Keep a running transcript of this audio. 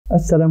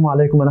السلام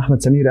عليكم، انا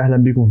احمد سمير، اهلا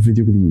بكم في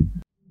فيديو جديد.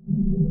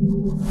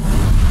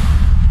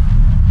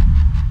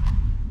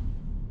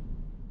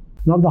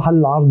 النهارده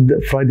حل عرض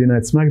فرايدي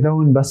نايت سماك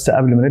داون، بس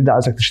قبل ما نبدا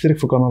عايزك تشترك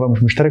في القناه لو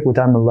مش مشترك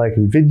وتعمل لايك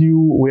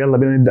للفيديو، ويلا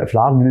بينا نبدا في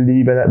العرض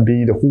اللي بدا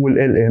بدخول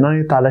ال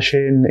نايت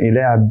علشان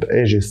يلاعب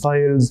اي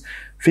ستايلز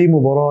في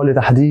مباراه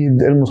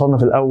لتحديد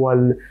المصنف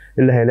الاول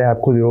اللي هيلاعب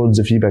كودي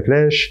رودز في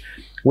باكلاش.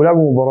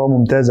 ولعبوا مباراه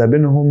ممتازه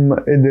بينهم،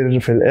 قدر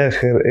في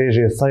الاخر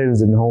اي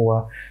ستايلز ان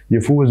هو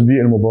يفوز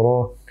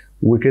بالمباراه،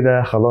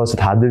 وكده خلاص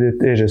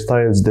اتحددت اي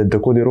ستايلز ضد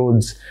كودي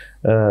رودز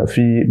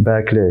في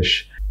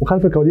باكلاش.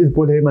 وخلف الكواليس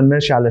بول هيمن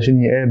ماشي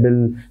علشان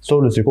يقابل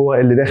سولو سيكوا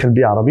اللي داخل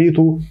بيه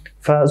عربيته،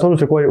 فسولو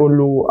سيكوا يقول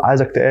له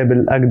عايزك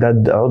تقابل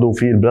اجدد عضو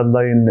في البلاد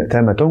لاين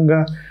تاما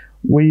تونجا،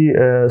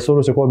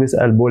 وسولو سيكوا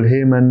بيسال بول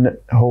هيمن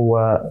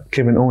هو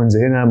كيفن اوينز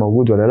هنا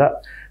موجود ولا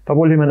لا،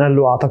 فبول هيمن قال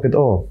له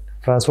اعتقد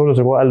فسولو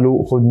سيكوا قال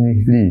له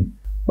خدني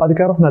ليه. بعد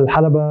كده رحنا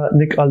للحلبة،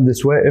 نيك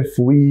ألدس واقف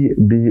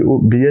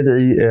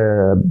وبيدعي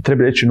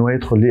تريبل اتش انه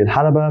يدخل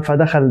للحلبة،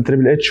 فدخل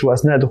تريبل اتش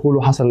واثناء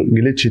دخوله حصل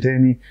جليتش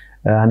تاني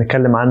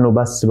هنتكلم عنه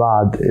بس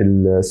بعد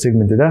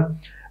السيجمنت ده.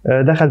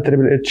 دخل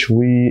تريبل اتش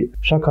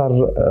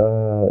وشكر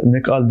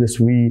نيك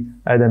ألدس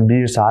وادم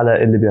بيرس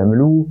على اللي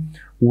بيعملوه،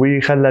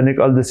 وخلى نيك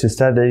ألدس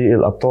يستدعي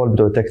الابطال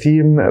بتوع التاج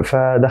تيم،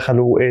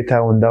 فدخلوا اي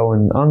تاون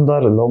داون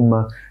اندر اللي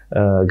هم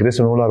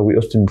جريسون وولر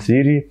واوستن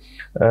ثيري.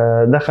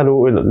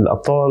 دخلوا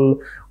الابطال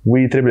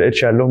وتريبل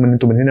اتش قال لهم ان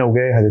انتم من هنا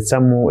وجاي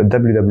هتتسموا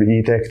الدبليو دبليو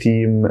اي تاج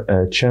تيم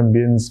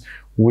تشامبيونز،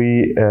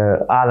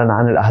 واعلن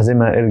عن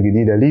الاحزمه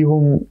الجديده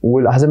ليهم،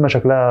 والاحزمه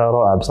شكلها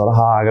رائع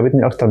بصراحه،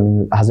 عجبتني اكتر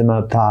من الاحزمه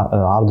بتاع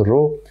عرض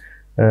الرو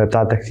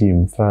بتاع التاج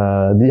تيم،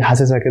 فدي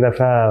حاسسها كده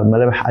فيها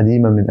ملامح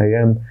قديمه من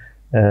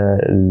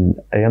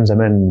ايام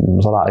زمان،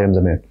 المصارعه ايام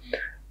زمان،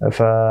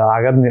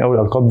 فعجبني قوي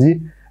الالقاب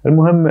دي.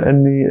 المهم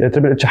ان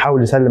تريبل اتش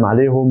حاول يسلم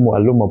عليهم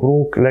وقال لهم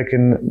مبروك،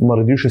 لكن ما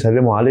رضيوش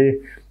يسلموا عليه،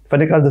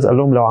 فنيك ألدس قال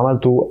لهم لو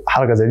عملتوا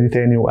حركه زي دي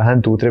تاني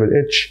واهنتوا تريبل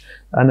اتش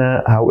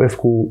انا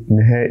هوقفكم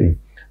نهائي.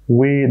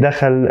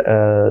 ودخل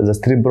ذا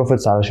ستريت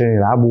بروفيتس علشان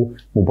يلعبوا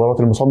مباراه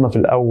المصنف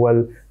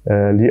الاول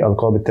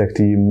لالقاب التاج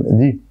تيم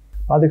دي.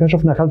 بعد كده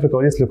شفنا خلف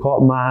الكواليس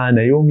لقاء مع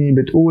نايومي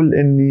بتقول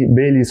اني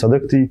بيلي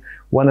صديقتي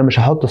وانا مش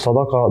هحط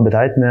الصداقه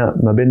بتاعتنا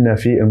ما بيننا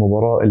في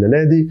المباراه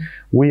الليله دي،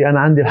 وانا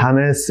عندي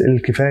الحماس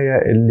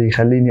الكفايه اللي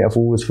يخليني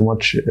افوز في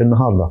ماتش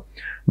النهارده.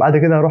 بعد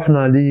كده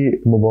رحنا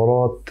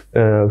لمباراه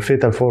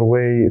فيتال فور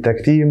واي تاج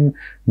تيم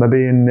ما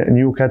بين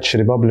نيو كاتش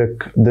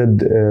ريبابليك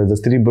ضد ذا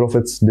ستريت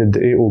بروفيتس ضد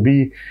اي او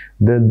بي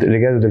ضد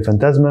رجال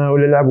الفانتازما،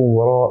 واللي لعبوا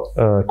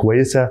مباراه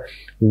كويسه،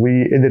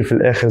 وقدر في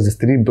الاخر ذا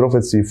ستريت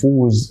بروفيتس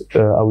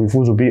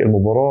يفوزوا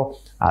بالمباراه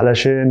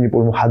علشان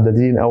يبقوا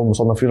المحددين او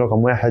المصنفين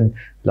رقم 1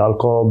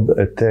 لالقاب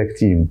التاج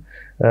تيم.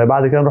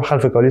 بعد كده نروح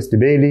خلف الكواليس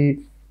لبيلي،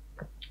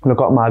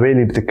 لقاء مع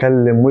بيلي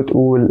بتتكلم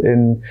وتقول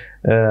ان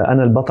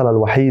انا البطله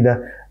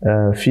الوحيده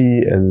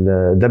في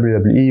ال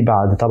WWE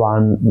بعد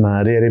طبعا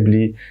ما ريا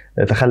ريبلي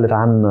تخلت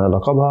عن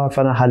لقبها،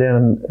 فانا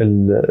حاليا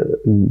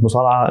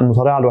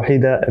المصارعه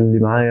الوحيده اللي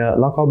معايا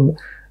لقب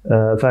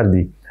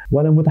فردي،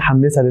 وانا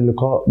متحمسه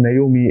للقاء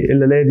نايومي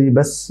الليله دي،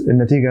 بس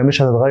النتيجه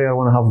مش هتتغير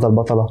وانا هفضل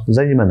بطله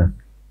زي ما انا.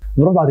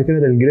 نروح بعد كده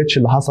للجليتش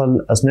اللي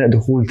حصل اثناء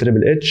دخول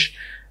تريبل اتش.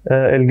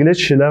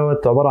 الجليتش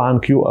دوت عباره عن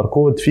كيو ار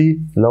كود، فيه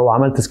لو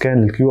عملت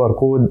سكان للكيو ار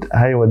كود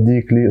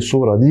هيوديك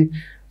للصوره دي،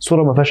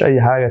 صوره ما فيهاش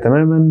اي حاجه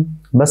تماما،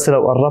 بس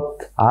لو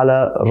قربت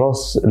على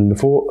الراس اللي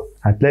فوق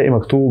هتلاقي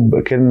مكتوب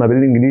كلمه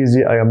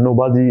بالانجليزي I am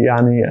nobody،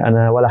 يعني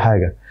انا ولا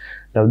حاجه.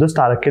 لو دوست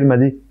على الكلمه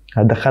دي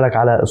هتدخلك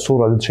على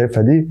الصوره اللي انت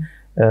شايفها دي،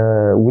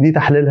 ودي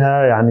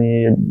تحليلها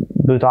يعني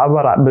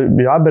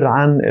بيعبر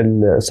عن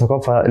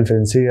الثقافه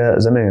الفرنسيه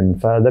زمان،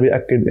 فده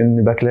بيأكد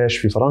ان باكلاش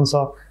في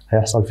فرنسا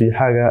هيحصل فيه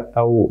حاجه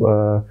او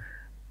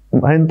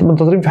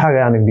منتظرين في حاجه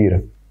يعني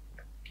كبيره.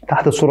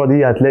 تحت الصوره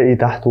دي هتلاقي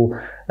تحته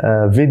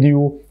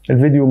فيديو،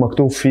 الفيديو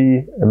مكتوب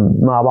فيه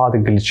مع بعض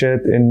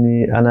الجليتشات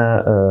اني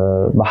انا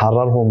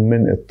بحررهم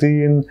من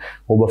الطين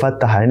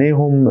وبفتح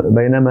عينيهم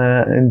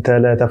بينما انت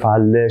لا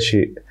تفعل لا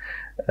شيء.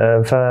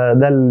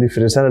 فده اللي في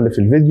الرساله اللي في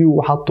الفيديو،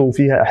 وحطوا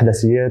فيها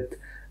احداثيات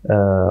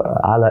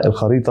على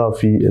الخريطه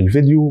في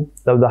الفيديو.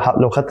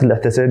 لو خدت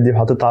الاحداثيات دي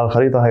وحطيتها على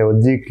الخريطه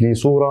هيوديك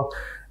لصوره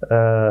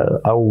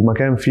او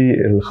مكان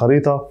في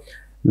الخريطه.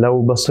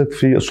 لو بصيت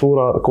في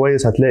الصوره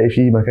كويس هتلاقي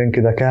في مكان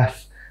كده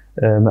كهف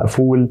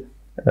مقفول،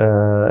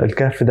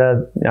 الكهف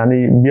ده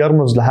يعني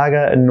بيرمز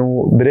لحاجه،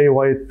 انه براي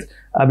وايت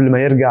قبل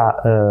ما يرجع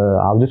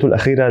عودته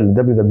الاخيره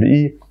للدبليو دبليو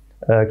اي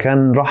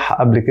كان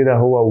راح قبل كده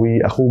هو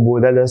واخوه بو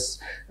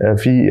دالاس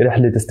في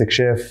رحله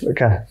استكشاف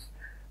كهف،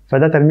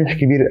 فده تلميح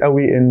كبير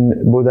قوي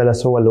ان بو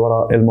دالاس هو اللي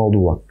ورا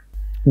الموضوع.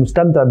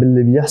 مستمتع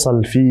باللي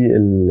بيحصل في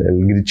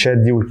الجليتشات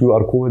دي والكيو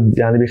ار كود،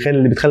 يعني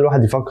بتخلي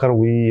الواحد يفكر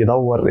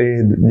ويدور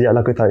ايه دي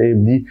علاقتها ايه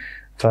بدي،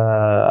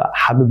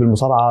 فحابب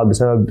المصارعه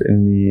بسبب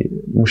اني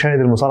مشاهد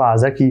المصارعه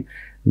ذكي،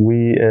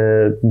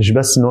 ومش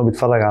بس ان هو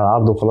بيتفرج على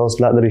العرض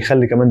وخلاص، لا ده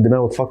بيخلي كمان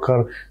دماغه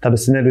تفكر طب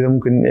السيناريو ده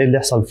ممكن ايه اللي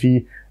يحصل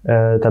فيه،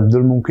 طب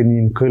دول ممكن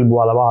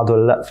ينقلبوا على بعض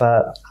ولا لا،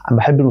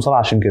 فبحب المصارعه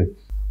عشان كده.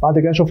 بعد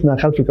كده شفنا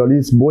خلف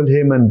الكواليس بول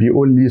هيمن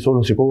بيقول لي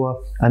سولو سيكوا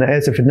انا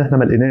اسف ان احنا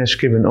ما لقيناش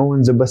كيفن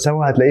اونز، بس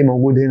هو هتلاقيه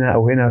موجود هنا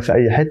او هنا في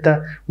اي حته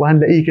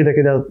وهنلاقيه كده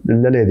كده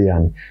الليله دي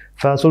يعني.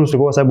 فسولو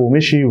سيكوا سابه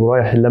ومشي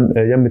ورايح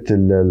يمة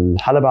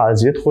الحلبه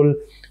عايز يدخل.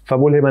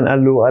 فبول هيمن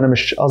قال له انا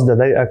مش قصدي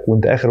اضايقك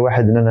وانت اخر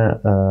واحد ان انا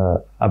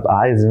ابقى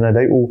عايز ان انا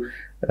اضايقه،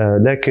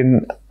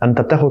 لكن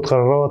انت بتاخد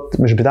قرارات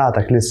مش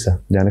بتاعتك لسه،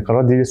 يعني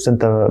القرارات دي لسه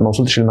انت ما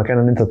وصلتش للمكان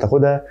ان انت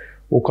تاخدها،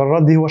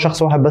 والقرارات دي هو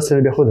شخص واحد بس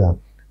اللي بياخدها.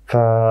 ف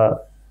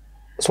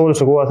سولو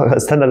سيكوا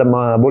استنى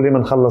لما بول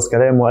هيمن خلص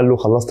كلامه وقال له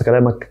خلصت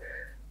كلامك،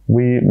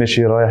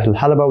 ومشي رايح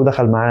للحلبة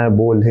ودخل معاه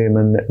بول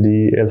هيمن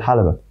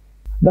للحلبة.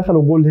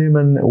 دخلوا بول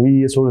هيمن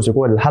وسولو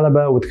سيكوا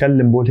للحلبة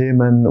واتكلم بول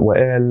هيمن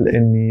وقال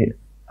اني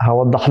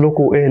هوضح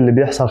لكم ايه اللي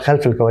بيحصل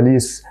خلف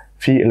الكواليس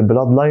في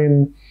البلاد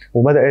لاين.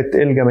 وبدأت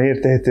الجماهير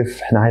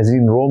تهتف احنا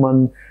عايزين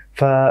رومان.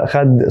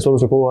 فخد سولو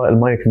سيكوا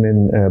المايك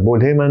من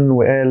بول هيمن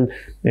وقال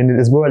ان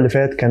الاسبوع اللي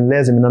فات كان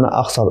لازم ان انا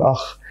اخسر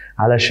اخ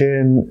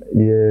علشان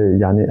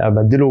يعني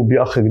ابدله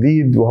باخ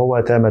جديد وهو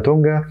تاما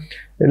تونجا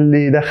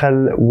اللي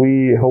دخل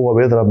وهو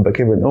بيضرب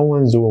كيفن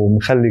اونز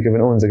ومخلي كيفن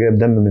اونز جايب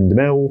دم من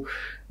دماغه.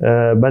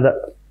 بدأ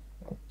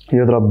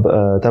يضرب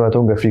تاما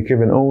تونجا في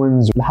كيفن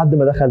اونز لحد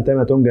ما دخل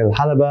تاما تونجا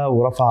للحلبة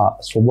ورفع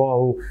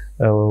صباعه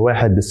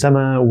واحد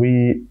للسماء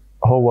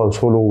وهو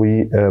وسولو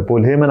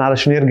وبول هيمن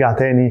علشان يرجع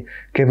تاني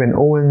كيفن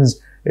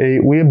اونز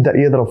ويبدأ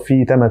يضرب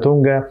فيه تاما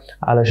تونجا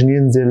علشان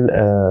ينزل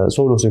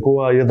سولو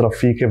سيكوا يضرب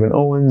فيه كيفن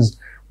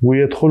اونز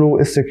ويدخلوا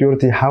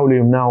السكيورتي يحاولوا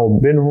يمنعوا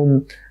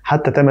بينهم.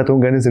 حتى تاما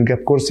تونجا نزل جاب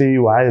كرسي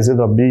وعايز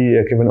يضرب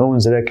بيه كيفن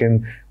اونز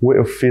لكن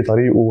وقف في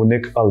طريقه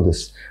نيك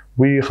ألدس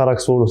وخرج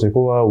سولو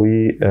سيكوا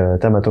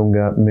وتاما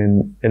تونجا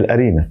من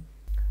الارينا.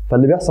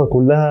 فاللي بيحصل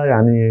كلها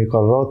يعني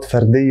قرارات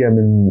فرديه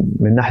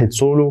من ناحيه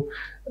سولو،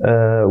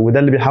 وده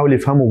اللي بيحاول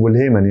يفهمه بول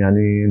هيمن،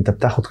 يعني انت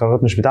بتاخد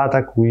قرارات مش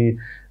بتاعتك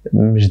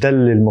ومش ده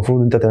اللي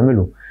المفروض انت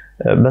تعمله.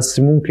 بس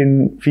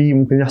ممكن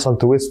يحصل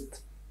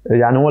تويست،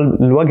 يعني هو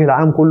الوجه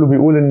العام كله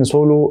بيقول ان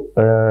سولو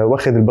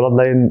واخد البلاد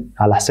لاين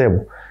على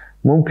حسابه.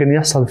 ممكن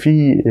يحصل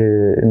فيه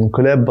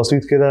انقلاب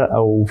بسيط كده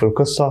او في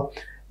القصه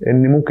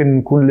ان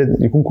ممكن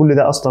يكون كل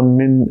ده اصلا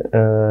من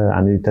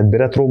يعني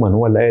تدبيرات رومان،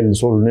 هو اللي قال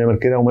لسولو انه يعمل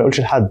كده وما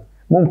يقولش لحد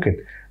ممكن،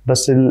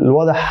 بس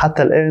الواضح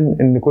حتى الان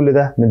ان كل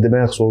ده من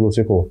دماغ سولو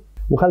سيكوا.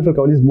 وخلف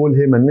الكواليس بول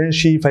هيمن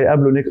ماشي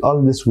فيقابله نيك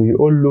ألدس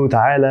ويقول له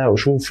تعالى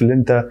وشوف اللي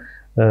انت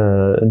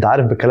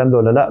عارف بالكلام ده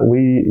ولا لا،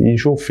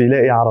 ويشوف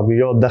يلاقي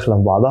عربيات داخله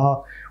في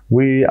بعضها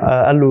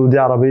وقال له دي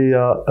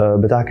عربيه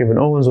بتاع كيفن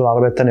اونز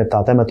والعربيه الثانيه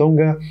بتاع تاما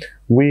تونجا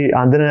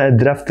وعندنا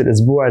الدرافت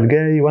الاسبوع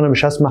الجاي وانا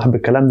مش هسمح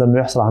بالكلام ده انه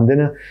يحصل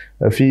عندنا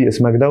في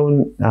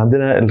سماكداون،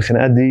 عندنا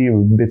الخناقات دي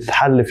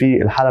بتتحل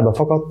في الحلبة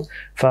فقط،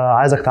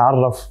 فعايزك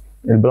تعرف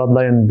البلاد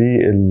لاين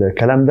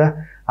بالكلام ده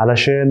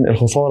علشان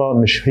الخسارة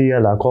مش هي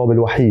العقاب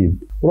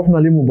الوحيد. ورحنا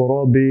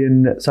لمباراة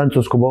بين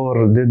سانتوس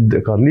كوبار ضد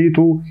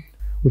كارليتو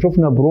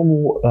وشفنا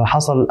برومو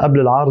حصل قبل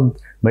العرض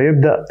ما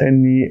يبدا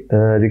ان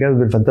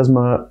رجال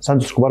الفانتازما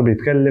سانتوس كوبار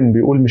بيتكلم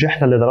بيقول مش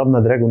احنا اللي ضربنا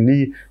دراجون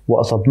لي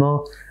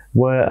واصبناه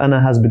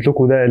وانا هثبت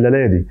لكم ده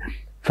الليله دي.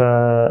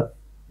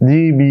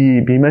 فدي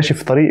بيماشي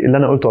في طريق اللي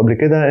انا قلته قبل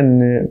كده،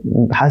 ان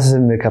حاسس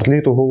ان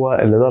كارليتو هو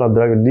اللي ضرب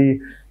دراجون لي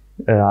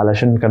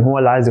علشان كان هو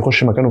اللي عايز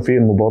يخش مكانه في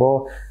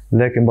المباراه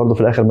لكن برضه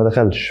في الاخر ما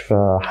دخلش،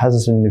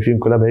 فحاسس ان في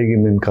انقلاب هيجي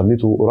من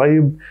كارليتو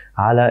قريب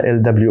على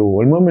ال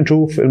WWE. المهم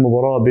نشوف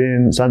المباراه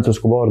بين سانتوس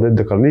كوبار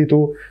ضد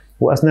كارليتو.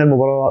 واثناء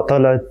المباراه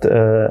طلعت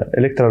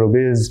الكترا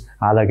لوبيز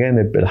على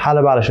جانب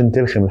الحلبه علشان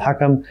تلخم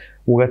الحكم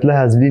وجات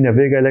لها زلينا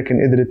فيجا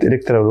لكن قدرت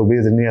الكترا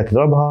لوبيز ان هي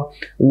تضربها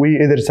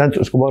وقدر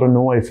سانتوس كوبار ان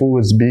هو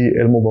يفوز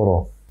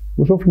بالمباراه.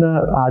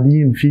 وشفنا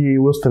قاعدين في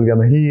وسط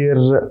الجماهير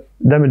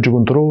دامج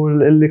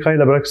كنترول اللي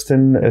كايلا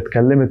براكستون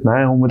اتكلمت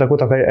معاهم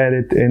وداكوتا كاي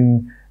قالت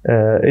ان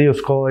ايو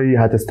سكاي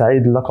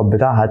هتستعيد اللقب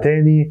بتاعها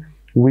تاني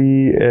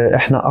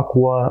واحنا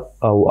اقوى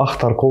او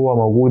اخطر قوه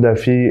موجوده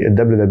في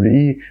الدبليو دبليو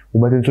اي،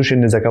 وما تنسوش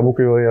ان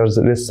زاكابوكي ويرز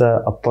لسه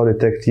ابطال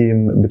التاج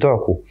تيم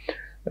بتوعكم.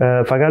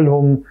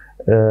 فجالهم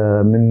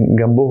من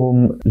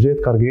جنبهم جيد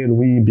كارجيل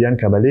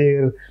وبيانكا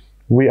بالير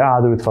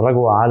وقعدوا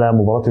يتفرجوا على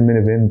مباراه المين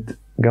ايفنت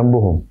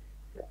جنبهم،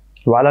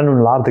 واعلنوا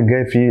ان العرض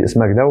الجاي في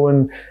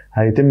سماكداون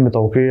هيتم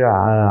توقيع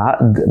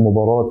عقد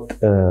مباراه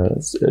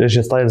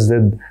ايجي ستايلز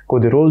ضد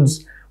كودي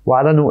رودز،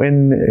 واعلنوا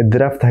ان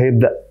الدرافت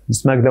هيبدا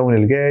سماك داون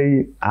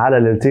الجاي على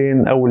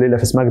ليلتين، اول ليله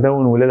في سماك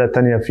داون والليله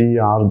الثانيه في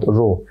عرض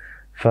الرو.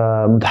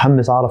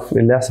 فمتحمس اعرف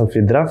اللي هيحصل في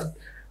الدرافت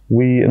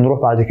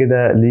ونروح بعد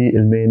كده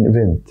للمين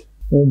ايفنت.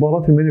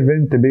 مباراه المين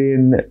ايفنت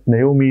بين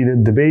نايومي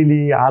ضد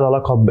بيلي على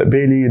لقب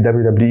بيلي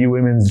WWE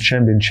ويمنز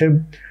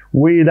تشامبيونشيب،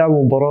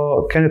 ولعبوا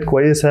مباراه كانت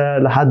كويسه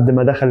لحد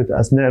ما دخلت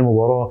اثناء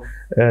المباراه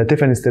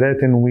تيفاني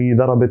ستراتن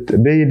وضربت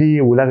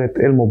بيلي ولغت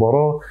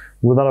المباراه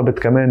وضربت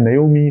كمان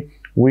نايومي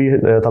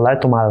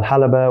وطلعتهم على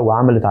الحلبة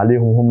وعملت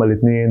عليهم هما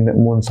الاثنين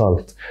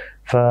مونسالت.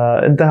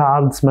 فانتهى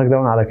عرض سماك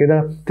داون على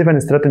كده. تيفاني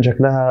ستراتن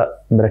شكلها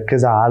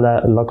مركزة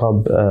على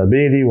اللقب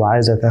بيلي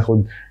وعايزة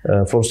تاخد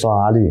فرصة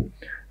عليه،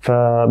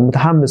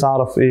 فمتحمس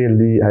اعرف ايه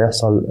اللي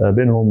هيحصل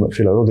بينهم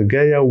في العروض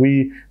الجاية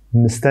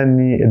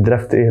مستني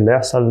الدرافت ايه اللي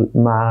هيحصل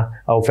مع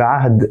او في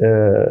عهد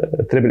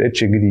تريبل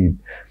اتش الجديد.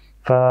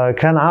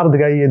 فكان عرض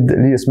جيد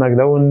لسماك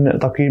داون.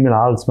 تقييم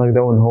العرض سماك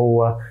داون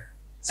هو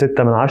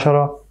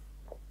 6/10.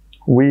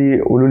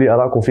 وقولوا لي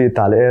ارائكم في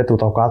التعليقات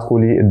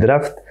وتوقعاتكم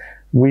للدرافت.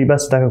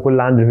 وبس ده كان كل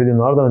اللي عندي الفيديو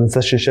النهارده. ما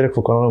تنساش تشترك في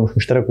القناه لو مش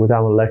مشترك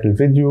وتعمل لايك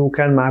للفيديو.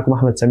 كان معاكم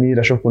احمد سمير،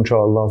 اشوفكم ان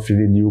شاء الله في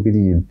فيديو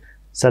جديد.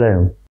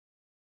 سلام.